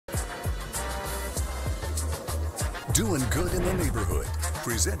Doing good in the neighborhood.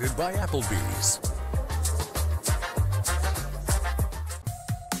 Presented by Applebee's.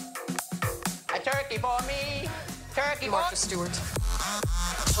 A turkey for me. Turkey for Martha Stewart.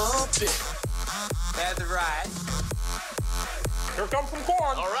 Pump it. That's right. Here comes some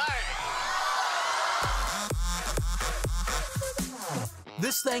corn. All right.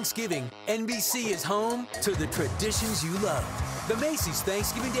 This Thanksgiving, NBC is home to the traditions you love. The Macy's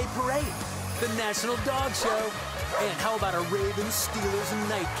Thanksgiving Day Parade, the National Dog Show, and how about a Ravens, Steelers, and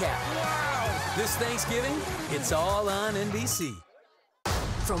nightcap? Wow! This Thanksgiving, it's all on NBC.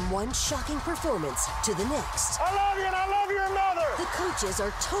 From one shocking performance to the next. I love you and I love your mother. The coaches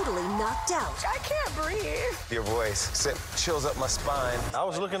are totally knocked out. I can't breathe. Your voice sent chills up my spine. I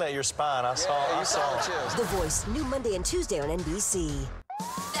was looking at your spine. I saw chills. The Voice, new Monday and Tuesday on NBC.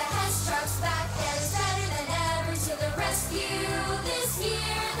 The Hess Truck's back and it's better than ever to the rescue this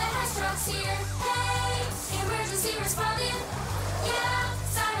year. The Hess Truck's here. Hey, emergency responding. Yeah,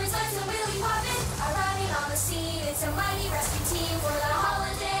 sirens, lights, and wheelie popping. Arriving on the scene, it's a mighty rescue team for the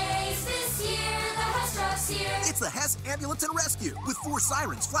holidays this year. The Hess Truck's here. It's the Hess Ambulance and Rescue with 4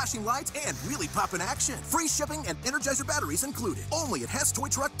 sirens, flashing lights, and wheelie poppin' action. Free shipping and Energizer batteries included. Only at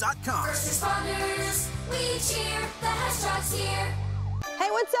HessToyTruck.com. First responders, we cheer. The Hess Truck's here. Hey,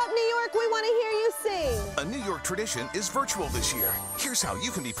 what's up, New York? We want to hear you sing. A New York tradition is virtual this year. Here's how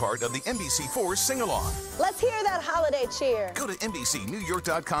you can be part of the NBC4 sing-along. Let's hear that holiday cheer. Go to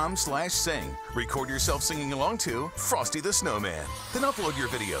NBCNewYork.com/sing. Record yourself singing along to Frosty the Snowman. Then upload your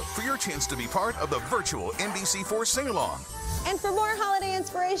video for your chance to be part of the virtual NBC4 sing-along. And for more holiday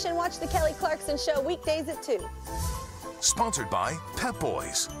inspiration, watch The Kelly Clarkson Show weekdays at 2. Sponsored by Pep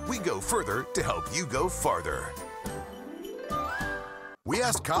Boys. We go further to help you go farther. We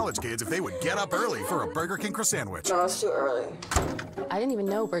asked college kids if they would get up early for a Burger King Croissantwich. No, it's too early. I didn't even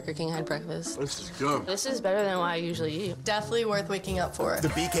know Burger King had breakfast. This is good. This is better than what I usually eat. Definitely worth waking up for it. The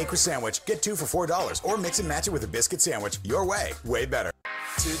BK Croissantwich. Get 2 for $4 or mix and match it with a biscuit sandwich. Your way. Way better.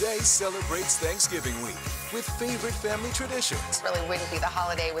 Today celebrates Thanksgiving week with favorite family traditions. It really wouldn't be the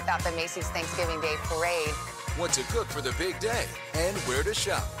holiday without the Macy's Thanksgiving Day Parade. What to cook for the big day and where to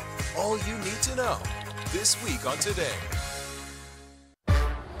shop. All you need to know this week on Today.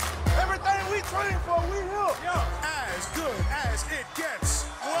 Everything we train for, we here. Yo, as good as it gets.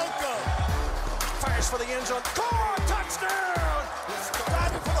 Welcome. Fires for the end zone. Core touchdown.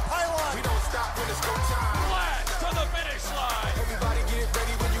 Diving for the pylon. We don't stop when it's go time. Flat to the finish line. Everybody get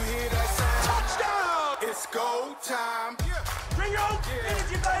ready when you hear that sound. Touchdown. It's go time. Ringo,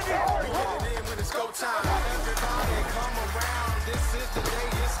 energy, baby. We get it in when it's go time. Everybody come around. This is the day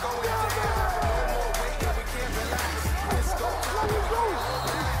it's going down. No more waiting, we can't relax. It's go time.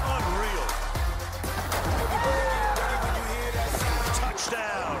 Unreal. Everybody get ready when you hear that sound.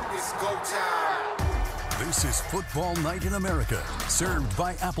 Touchdown. It's go time. This is Football Night in America, served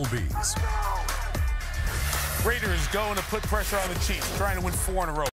by Applebee's. Raiders going to put pressure on the Chiefs, trying to win 4 in a row.